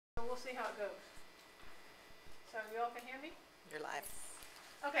see how it goes. So you all can hear me? You're live.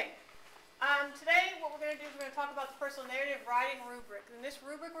 Okay. Today what we're going to do is we're going to talk about the personal narrative writing rubric. And this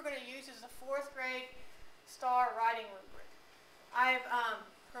rubric we're going to use is the 4th grade STAAR writing rubric. I've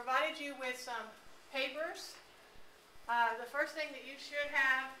provided you with some papers. The first thing that you should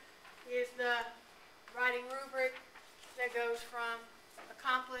have is the writing rubric that goes from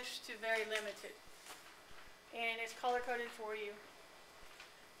accomplished to very limited. And it's color-coded for you.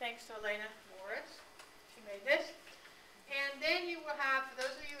 Thanks to Elena Morris. She made this. And then you will have, for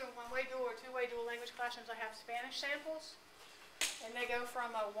those of you in one-way dual or two-way dual language classrooms, I have Spanish samples. And they go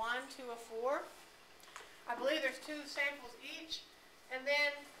from a 1 to a 4. I believe there's 2 samples each. And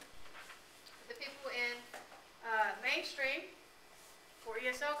then the people in mainstream, for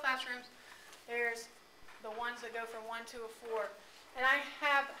ESL classrooms, there's the ones that go from 1 to a 4. And I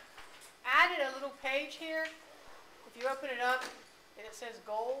have added a little page here. If you open it up, and it says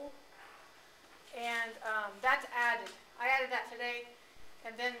goal. And that's added. I added that today.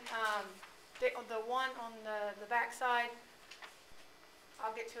 And then the one on the back side,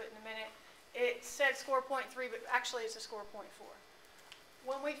 I'll get to it in a minute. It said score .3, but actually it's a score .4.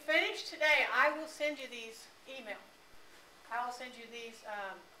 When we finish today, I will send you these email. I will send you these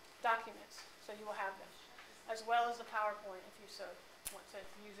documents, so you will have them, as well as the PowerPoint if you so want to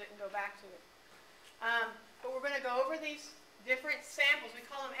use it and go back to it. But we're going to go over these different samples. We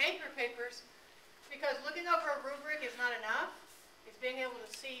call them anchor papers because looking over a rubric is not enough. It's being able to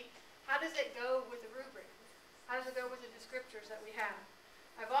see how does it go with the rubric. How does it go with the descriptors that we have.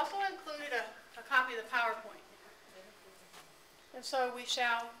 I've also included a copy of the PowerPoint. And so we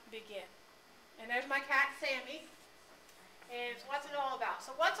shall begin. And there's my cat, Sammy. And it's what's it all about.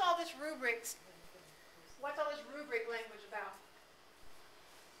 So what's all this rubric language about?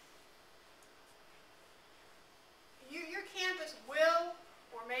 Your campus will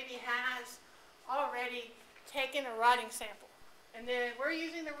or maybe has already taken a writing sample. And then we're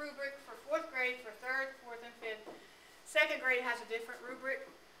using the rubric for 4th grade for 3rd, 4th, and 5th. 2nd grade has a different rubric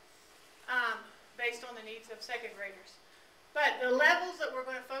based on the needs of 2nd graders. But the levels that we're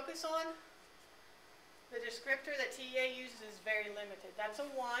going to focus on, the descriptor that TEA uses is very limited. That's a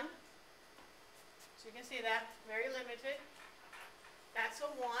 1. So you can see that, very limited. That's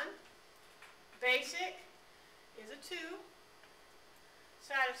a 1. Basic is a 2.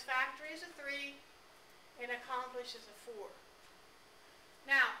 Satisfactory is a 3. And accomplished is a 4.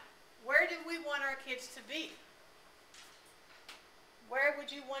 Now, where do we want our kids to be? Where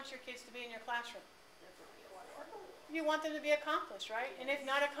would you want your kids to be in your classroom? You want them to be accomplished, right? And if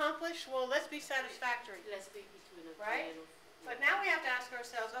not accomplished, well, let's be satisfactory. Let's be between a right? But now we have to ask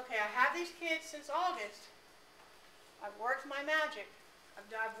ourselves, okay, I have these kids since August. I've worked my magic. I've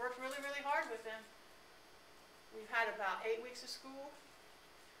worked really, really hard with them. We've had about 8 weeks of school.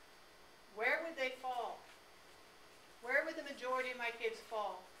 Where would they fall? Where would the majority of my kids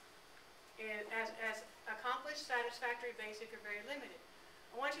fall? And as accomplished, satisfactory, basic, or very limited.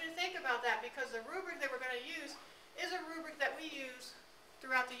 I want you to think about that because the rubric that we're going to use is a rubric that we use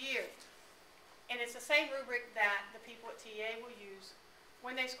throughout the year. And it's the same rubric that the people at TA will use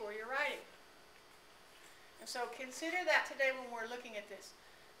when they score your writing. And so consider that today when we're looking at this.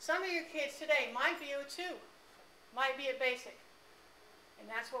 Some of your kids today might be a 2, might be a basic. And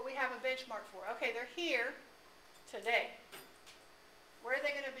that's what we have a benchmark for. Okay, they're here today. Where are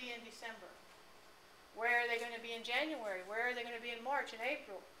they going to be in December? Where are they going to be in January? Where are they going to be in March and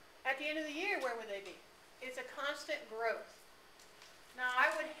April? At the end of the year, where would they be? It's a constant growth. Now,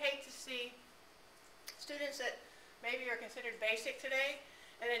 I would hate to see students that maybe are considered basic today,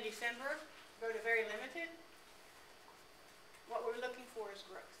 and in December go to very limited. What we're looking for is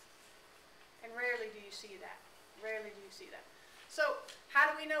growth. And rarely do you see that. Rarely do you see that. So, how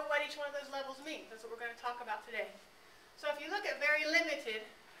do we know what each one of those levels mean? That's what we're going to talk about today. So if you look at very limited,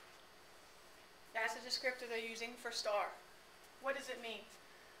 that's a descriptor they're using for STAAR. What does it mean?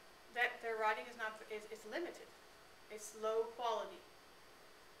 That their writing is limited. It's low quality.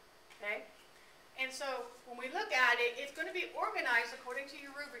 Okay? And so when we look at it, it's going to be organized according to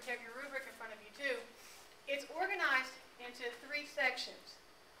your rubric. You have your rubric in front of you too. It's organized into 3 sections.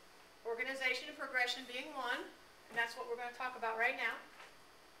 Organization and progression being 1, and that's what we're going to talk about right now.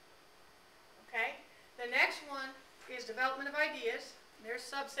 Okay? The next one is development of ideas. There's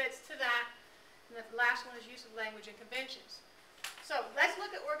subsets to that. And the last one is use of language and conventions. So let's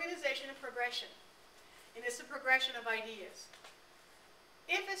look at organization and progression. And it's a progression of ideas.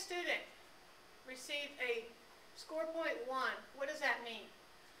 If a student received a score .1, what does that mean?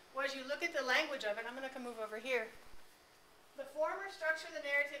 Well, as you look at the language of it, I'm going to move over here. The form or structure of the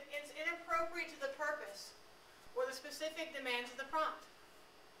narrative is inappropriate to the purpose or the specific demands of the prompt.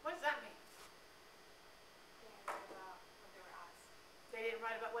 What does that mean?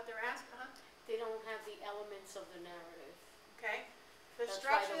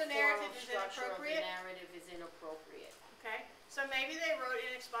 structure of the narrative is structure of the inappropriate. narrative is inappropriate. Okay, so maybe they wrote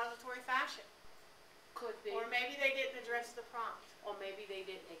in expository fashion. Could be. Or maybe they didn't address the prompt. Or maybe they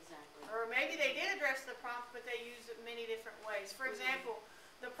didn't, exactly. Or maybe they did address the prompt, but they used it many different ways. For example,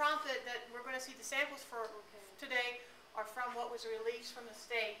 the prompt that we're going to see the samples for today are from what was released from the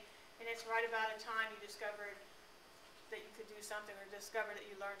state, and it's right about a time you discovered that you could do something or discovered that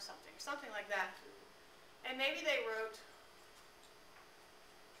you learned something, something like that. And maybe they wrote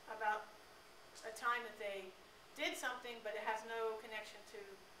about a time that they did something, but it has no connection to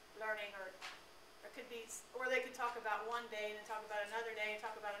learning, or could be, or they could talk about one day and then talk about another day and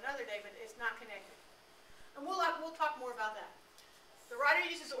talk about another day, but it's not connected. And we'll talk more about that. The writer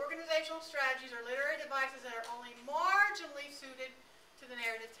uses organizational strategies or literary devices that are only marginally suited to the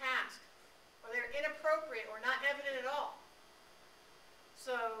narrative task, or they're inappropriate or not evident at all.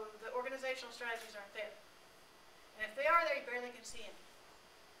 So the organizational strategies aren't there. And if they are there, you barely can see them.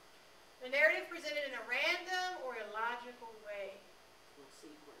 The narrative presented in a random or illogical way.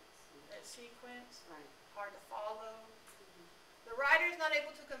 That sequence, right. Hard to follow. The writer is not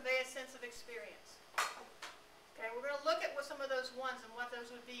able to convey a sense of experience. Okay, we're going to look at what some of those ones and what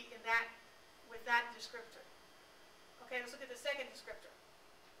those would be in that, with that descriptor. Okay, let's look at the second descriptor.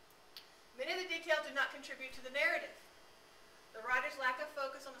 Many of the details do not contribute to the narrative. The writer's lack of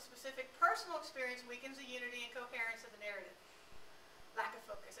focus on a specific personal experience weakens the unity and coherence of the narrative. Lack of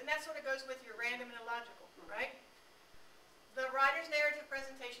focus. And that sort of goes with your random and illogical, right? The writer's narrative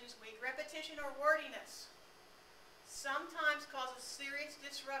presentation is weak. Repetition or wordiness sometimes causes serious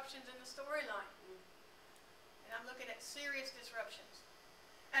disruptions in the storyline. And I'm looking at serious disruptions.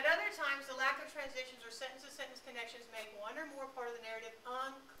 At other times, the lack of transitions or sentence-to-sentence connections make one or more part of the narrative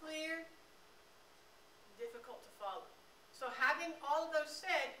unclear, difficult to follow. So having all of those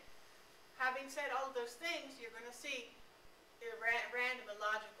said, having said all of those things, you're going to see random,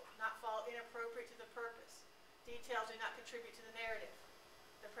 illogical, not follow, inappropriate to the purpose. Details do not contribute to the narrative.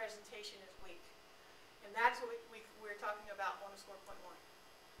 The presentation is weak. And that's what we're talking about on the score point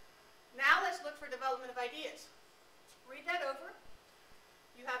 1. Now let's look for development of ideas. Read that over.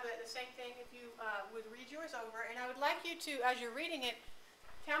 You have the same thing if you would read yours over. And I would like you to, as you're reading it,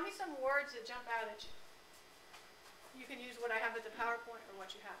 tell me some words that jump out at you. You can use what I have at the PowerPoint or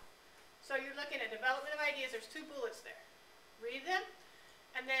what you have. So you're looking at development of ideas. There's 2 bullets there. Read them,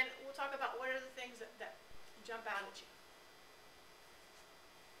 and then we'll talk about what are the things that jump out at you.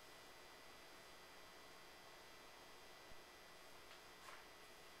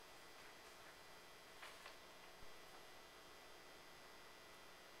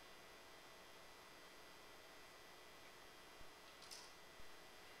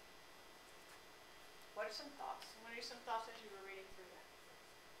 What are some thoughts? What are some thoughts as you were reading through that?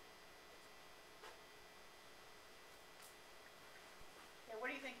 Yeah,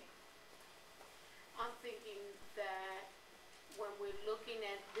 what are you thinking? I'm thinking that when we're looking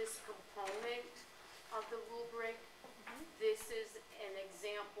at this component of the rubric, this is an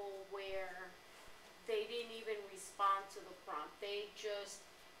example where they didn't even respond to the prompt. They just,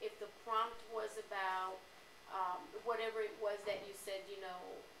 if the prompt was about whatever it was that you said, you know,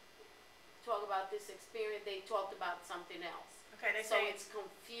 talk about this experience, they talked about something else. Okay, they so say it's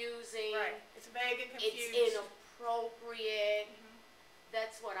confusing. Right. It's vague and confused. It's inappropriate.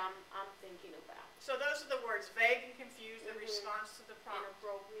 That's what I'm thinking about. So those are the words: vague and confused, the response to the prompt.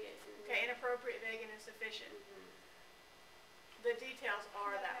 Inappropriate. Okay, inappropriate, vague, and insufficient. The details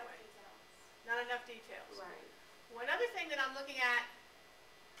are that way. Not enough details. Right. One other thing that I'm looking at,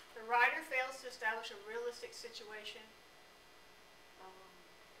 the writer fails to establish a realistic situation.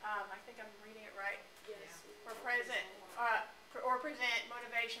 I think I'm reading it right. Yes. Or present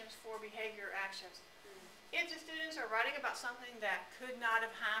motivations for behavior actions. If the students are writing about something that could not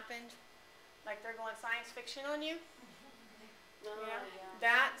have happened, like they're going science fiction on you,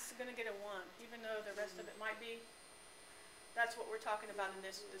 that's going to get a 1, even though the rest of it might be. That's what we're talking about in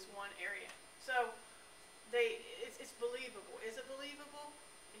this one area. So it's believable. Is it believable?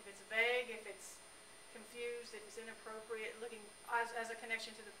 If it's vague, if it's confused, if it's inappropriate, looking as a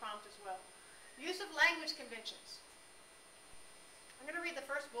connection to the prompt as well. Use of language conventions. I'm going to read the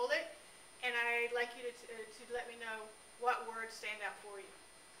first bullet, and I'd like you to let me know what words stand out for you.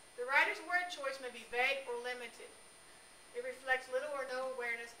 The writer's word choice may be vague or limited. It reflects little or no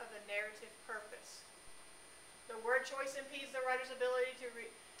awareness of the narrative purpose. The word choice impedes the writer's ability to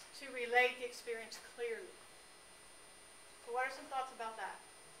relate the experience clearly. So what are some thoughts about that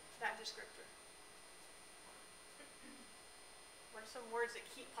descriptor? What are some words that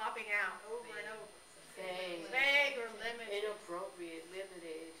keep popping out over and over? Vague or limited. Inappropriate,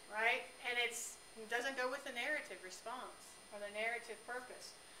 limited. Right? And it doesn't go with the narrative response. or the narrative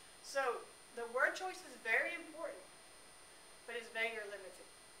purpose. So the word choice is very important, but it's vague or limited.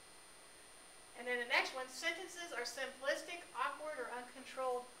 And then the next one, sentences are simplistic, awkward, or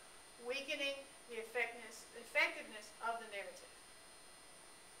uncontrolled, weakening the effectiveness of the narrative.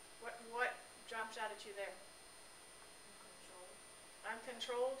 What jumps out at you there?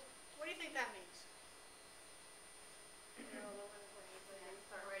 Uncontrolled. Uncontrolled? What do you think that means?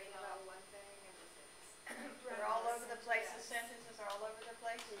 Start writing about one thing and They're all over the place. The sentences are all over the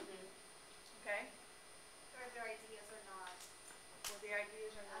place. Okay. or their ideas are not Well, the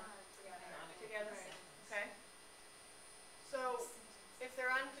ideas are not together. together. Okay. So if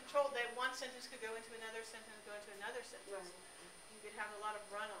they're uncontrolled, then one sentence could go into another sentence, go into another sentence. You could have a lot of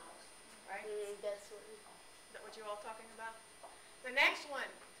run-ons, right? That's what. Is that what you're all talking about? The next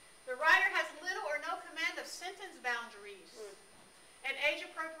one. The writer has little or no command of sentence boundaries and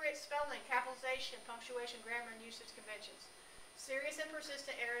age-appropriate spelling, capitalization, punctuation, grammar, and usage conventions. Serious and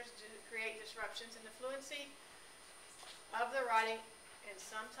persistent errors create disruptions in the fluency of the writing and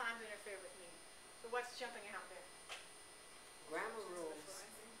sometimes interfere with meaning. So what's jumping out there? Grammar rules.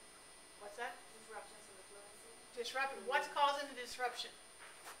 What's that? Disruptions in the fluency. Disruption. What's causing the disruption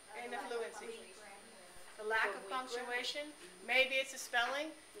in the fluency? The lack of punctuation. Maybe it's the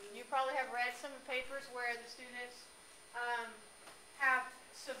spelling. You probably have read some papers where the students have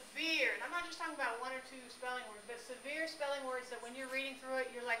severe, and I'm not just talking about one or two spelling words, but severe spelling words that when you're reading through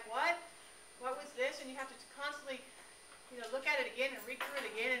it, you're like, what? What was this? And you have to constantly, look at it again and read through it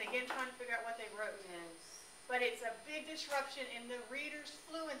again and again, trying to figure out what they wrote. Yes. But it's a big disruption in the reader's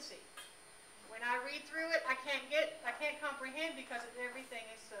fluency. When I read through it, I can't comprehend because everything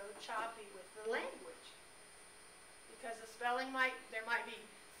is so choppy with the language. Because the spelling there might be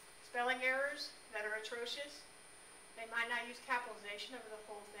spelling errors that are atrocious. They might not use capitalization over the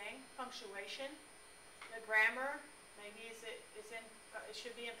whole thing. Punctuation, the grammar, maybe it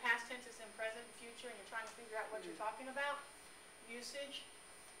should be in past tense, it's in present and future, and you're trying to figure out what you're talking about. Usage.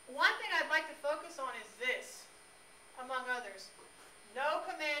 One thing I'd like to focus on is this, among others. No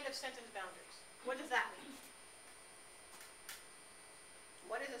command of sentence boundaries. What does that mean?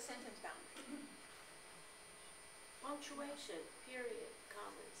 What is a sentence boundary? Punctuation, period,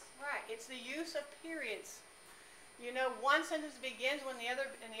 commas. Right, it's the use of periods. One sentence begins when the other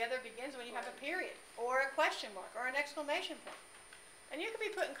begins when you have a period, or a question mark, or an exclamation point. And you could be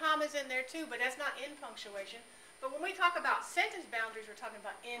putting commas in there too, but that's not in punctuation. But when we talk about sentence boundaries, we're talking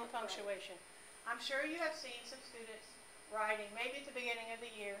about in punctuation. I'm sure you have seen some students writing, maybe at the beginning of the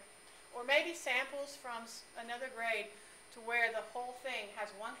year, or maybe samples from another grade, to where the whole thing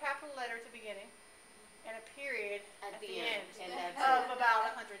has one capital letter at the beginning, and a period at the end And that's of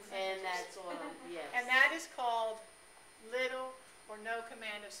about 100 sentences. And that's all, yes. And that is called little or no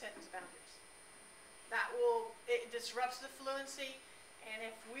command of sentence boundaries. It disrupts the fluency, and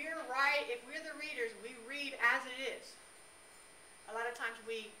if we're the readers, we read as it is. A lot of times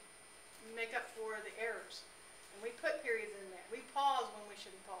we make up for the errors, and we put periods in there. We pause when we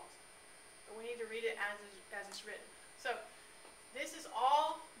shouldn't pause, but we need to read it as it's written. So this is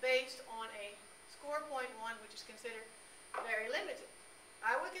all based on a score point 1, which is considered very limited.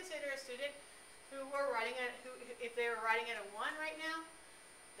 I would consider a student who if they were writing at a 1 right now,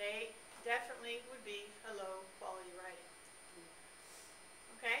 they definitely would be a low quality writing.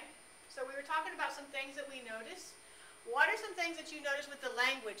 Okay? So we were talking about some things that we noticed. What are some things that you noticed with the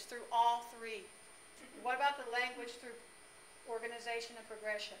language through all 3? What about the language through organization and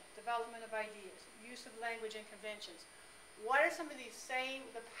progression, development of ideas, use of language and conventions? What are some of the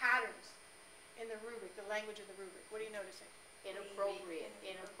patterns in the rubric, the language of the rubric? What are you noticing? Inappropriate.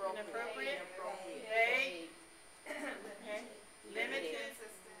 Vague. Okay. Limited.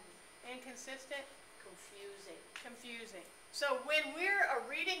 Inconsistent. Confusing. So when we're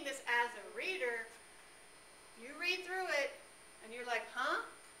reading this as a reader, you read through it and you're like, huh?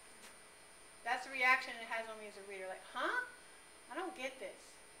 That's the reaction it has on me as a reader. Like, huh? I don't get this.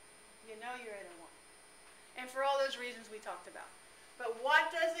 You're at a 1. And for all those reasons we talked about. But what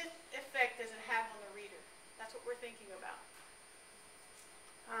effect does it have on the reader? That's what we're thinking about.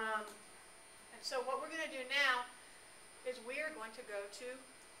 And so what we're going to do now is we are going to go to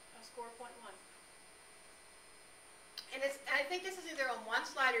a score point 1. And I think this is either on one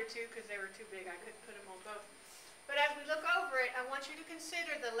slide or 2 because they were too big. I couldn't put them on both. But as we look over it, I want you to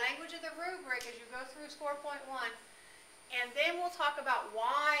consider the language of the rubric as you go through score point 1. And then we'll talk about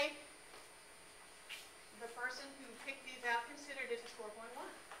why the person who picked these out considered this a score point 1.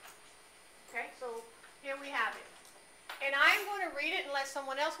 Okay, so here we have it. And I'm going to read it unless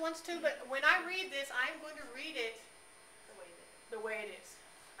someone else wants to, but when I read this, I'm going to read it the way it is.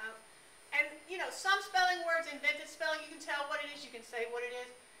 And, you know, some spelling words, invented spelling, you can tell what it is, you can say what it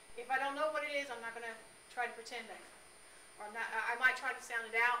is. If I don't know what it is, I'm not going to try to pretend I know. Or I might try to sound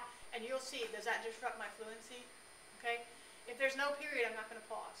it out, and you'll see, does that disrupt my fluency? Okay? If there's no period, I'm not going to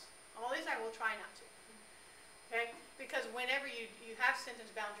pause. All these I will try not to. Okay? Because whenever you have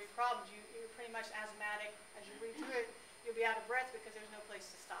sentence boundary problems, you're pretty much asthmatic. As you read through it, you'll be out of breath because there's no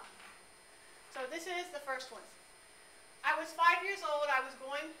place to stop. So this is the first one. I was 5 years old. I was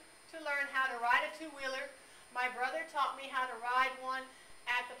going to learn how to ride a two-wheeler. My brother taught me how to ride one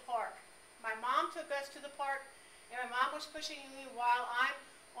at the park. My mom took us to the park, and my mom was pushing me while I'm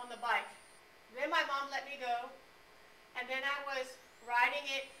on the bike. Then my mom let me go, and then I was riding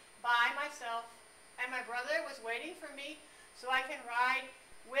it by myself, and my brother was waiting for me so I can ride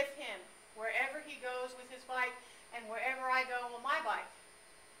with him wherever he goes with his bike and wherever I go on my bike.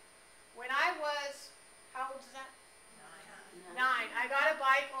 When I was, how old is that? 9. I got a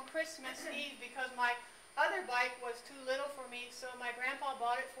bike on Christmas Eve because my other bike was too little for me, so my grandpa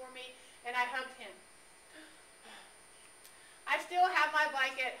bought it for me, and I hugged him. I still have my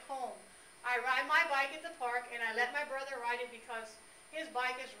bike at home. I ride my bike at the park, and I let my brother ride it because his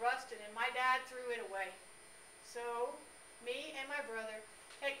bike is rusted, and my dad threw it away. So, me and my brother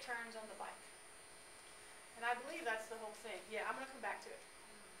take turns on the bike. And I believe that's the whole thing. Yeah, I'm going to come back to it.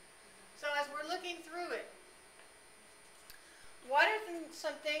 So as we're looking through it, what are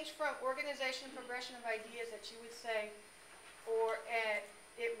some things from organization and progression of ideas that you would say, or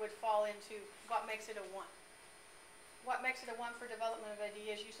it would fall into, what makes it a 1? What makes it a 1 for development of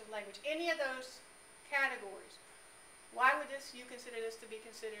ideas, use of language? Any of those categories. Why would you consider this to be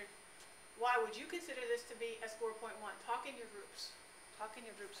considered, why would you consider this to be a score point 1? Talk in your groups. Talk in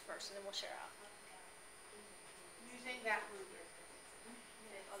your groups first, and then we'll share out. Using that rubric.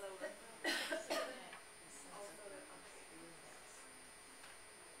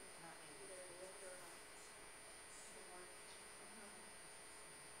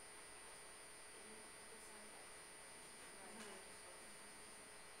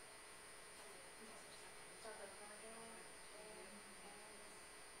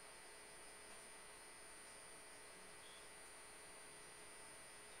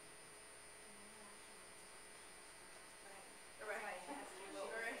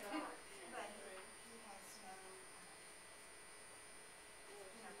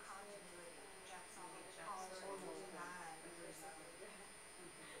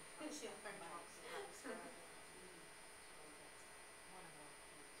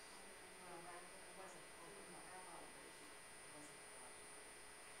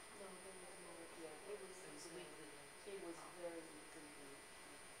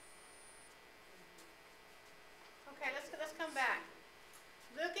 Okay, let's come back.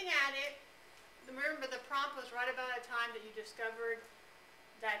 Looking at it, remember the prompt was right about a time that you discovered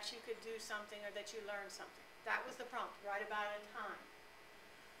that you could do something or that you learned something. That was the prompt, right about a time.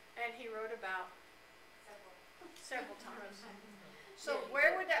 And he wrote about several times. So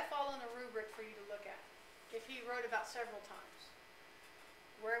where would that fall on the rubric for you to look at? If he wrote about several times,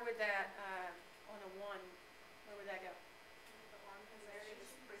 where would that, on a 1, where would that go?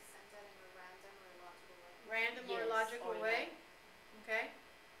 Random or logical way. Okay.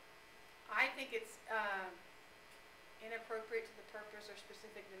 I think it's inappropriate to the purpose or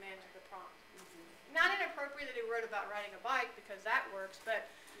specific demands of the prompt. Not inappropriate that he wrote about riding a bike because that works, but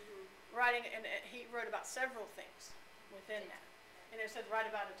writing, and he wrote about several things within that, and it says right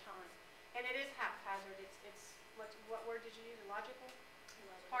about a time, and it is haphazard. It's what word did you use? Illogical.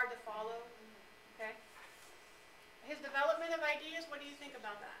 Hard to follow. Okay. His development of ideas. What do you think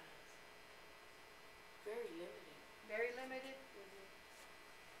about that? Very limited. Very limited?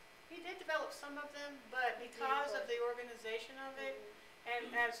 He did develop some of them, but because of the organization of it,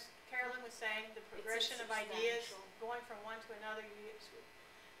 and as Carolyn was saying, the progression of ideas, going from one to another,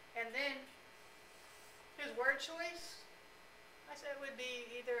 and then his word choice, I said would be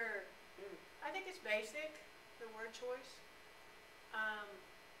either, I think it's basic, the word choice.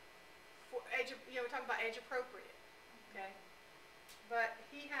 For age, we're talking about age appropriate, okay? But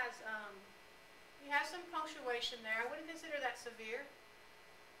he has some punctuation there. I wouldn't consider that severe.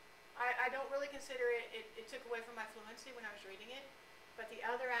 I don't really consider it took away from my fluency when I was reading it, but the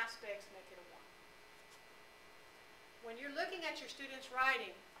other aspects make it a 1. When you're looking at your students'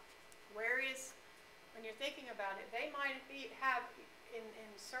 writing, when you're thinking about it, they might have in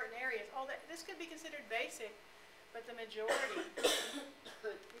certain areas, this could be considered basic, but the majority is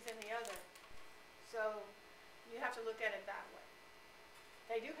in the other. So you have to look at it that way.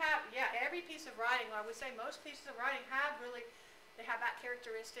 They do have, every piece of writing, I would say most pieces of writing they have that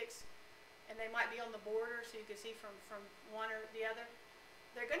characteristics, and they might be on the border so you can see from one or the other.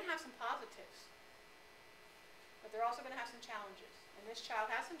 they're going to have some positives, but they're also going to have some challenges. And this child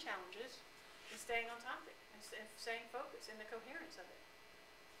has some challenges in staying on topic and staying focused in the coherence of it.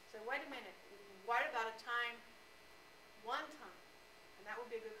 So wait a minute, what about a time, one time? And that would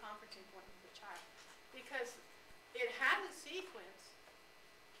be a good conferencing point for the child. Because it has a sequence,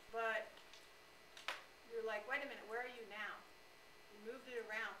 but you're like, wait a minute, where are you now? You moved it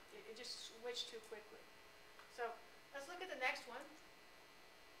around. It just switched too quickly. So let's look at the next one.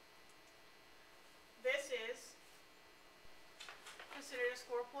 This is considered a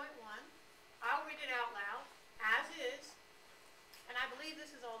score point 1. I'll read it out loud, as is, and I believe this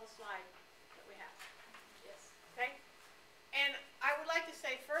is all the slide that we have. Yes. Okay? And I would like to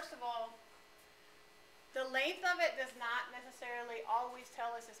say, first of all, the length of it does not necessarily always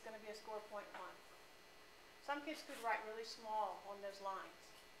tell us it's going to be a score point 1. Some kids could write really small on those lines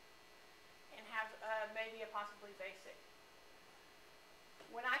and have maybe a possibly basic.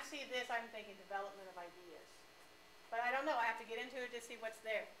 When I see this, I'm thinking development of ideas. But I don't know. I have to get into it to see what's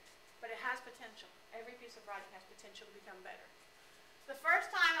there. But it has potential. Every piece of writing has potential to become better. The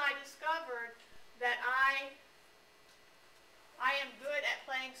first time I discovered that I am good at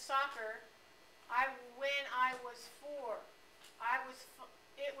playing soccer, when I was 4.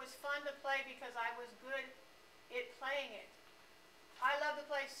 It was fun to play because I was good at playing it. I love to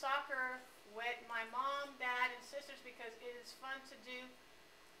play soccer with my mom, dad, and sisters because it is fun to do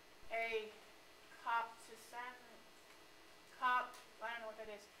a I don't know what that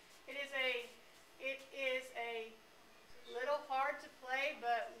is. It is a little hard to play,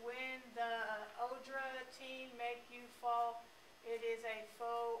 but when the Odra team make you fall, it is a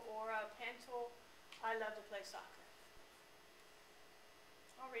foe or a pental. I love to play soccer.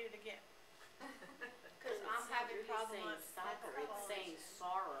 I'll read it again. Because I'm having problems with soccer. It's saying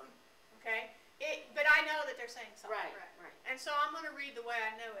STAAR. Okay? But I know that they're saying soccer. Right. And so I'm going to read the way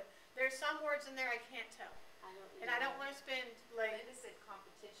I know it. There's some words in there I can't tell. I don't want to spend like... They just said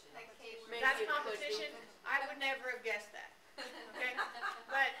competition. That's competition. I would never have guessed that. Okay?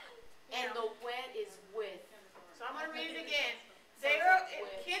 But... And the wet is with. So I'm going to read it again.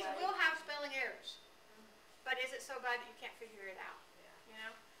 Kids will have spelling errors. But is it so bad that you can't figure it out? You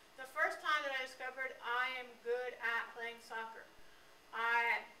know? The first time that I discovered I am good at playing soccer,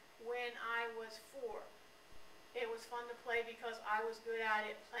 when I was 4, it was fun to play because I was good at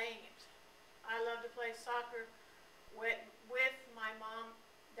it playing it. I love to play soccer with my mom,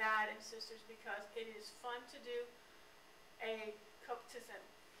 dad, and sisters because it is fun to do a competition.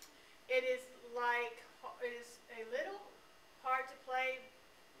 It is a little hard to play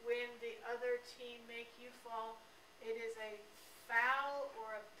when the other team make you fall. It is a foul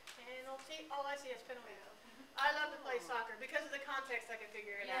or a penalty. Oh, I see, it's penalty. I love to play soccer because of the context. I can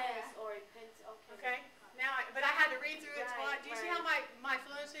figure it out. Yes, or a penalty. Okay. Now, but I had to read through it twice. Do you see how Right. my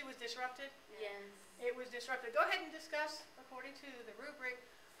fluency was disrupted? Yes. It was disrupted. Go ahead and discuss, according to the rubric,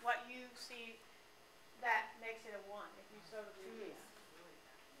 what you see that makes it a 1, if you so choose.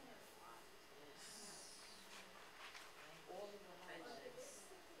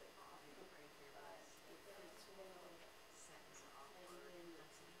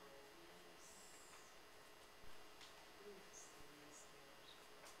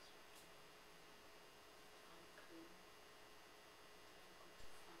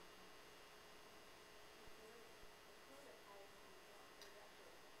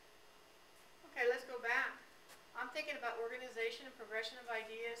 Okay, let's go back. I'm thinking about organization and progression of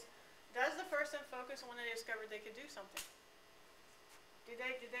ideas. Does the person focus on when they discovered they could do something? Did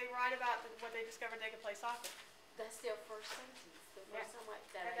they write about what they discovered they could play soccer? That's their first sentence. The first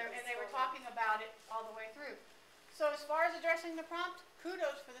time And they were talking about it all the way through. So as far as addressing the prompt,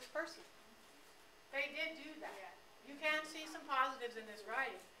 kudos for this person. They did do that. You can see some positives in this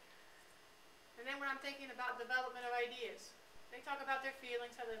writing. And then when I'm thinking about development of ideas, they talk about their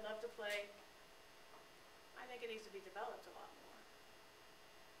feelings, how they love to play. I think it needs to be developed a lot more.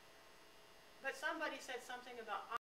 But somebody said something about